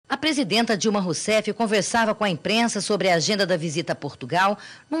presidenta Dilma Rousseff conversava com a imprensa sobre a agenda da visita a Portugal,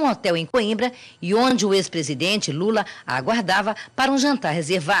 num hotel em Coimbra, e onde o ex-presidente Lula a aguardava para um jantar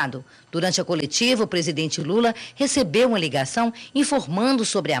reservado. Durante a coletiva, o presidente Lula recebeu uma ligação informando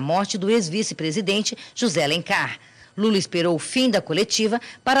sobre a morte do ex-vice-presidente José Alencar. Lula esperou o fim da coletiva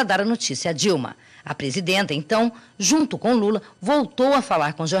para dar a notícia a Dilma. A presidenta, então, junto com Lula, voltou a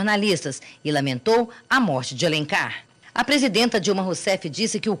falar com jornalistas e lamentou a morte de Alencar. A presidenta Dilma Rousseff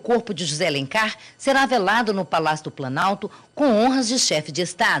disse que o corpo de José Alencar será velado no Palácio do Planalto com honras de chefe de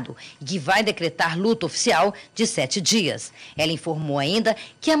Estado e que vai decretar luto oficial de 7 dias. Ela informou ainda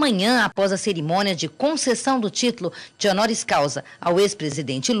que amanhã, após a cerimônia de concessão do título de honoris causa ao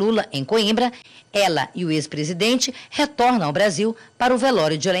ex-presidente Lula, em Coimbra, ela e o ex-presidente retornam ao Brasil para o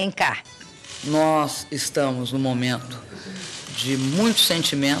velório de Alencar. Nós estamos num momento de muito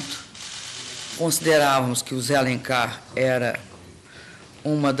sentimento. Considerávamos que o Zé Alencar era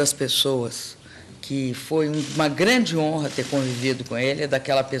uma das pessoas que foi uma grande honra ter convivido com ele, é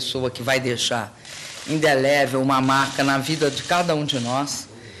daquela pessoa que vai deixar indelével uma marca na vida de cada um de nós.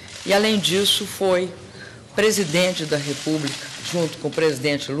 E, além disso, foi presidente da República, junto com o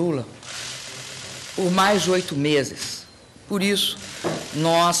presidente Lula, por mais de 8 meses. Por isso,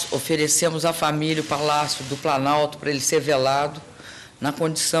 nós oferecemos à família o Palácio do Planalto para ele ser velado, na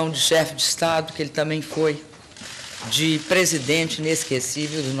condição de chefe de Estado, que ele também foi, de presidente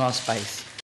inesquecível do nosso país.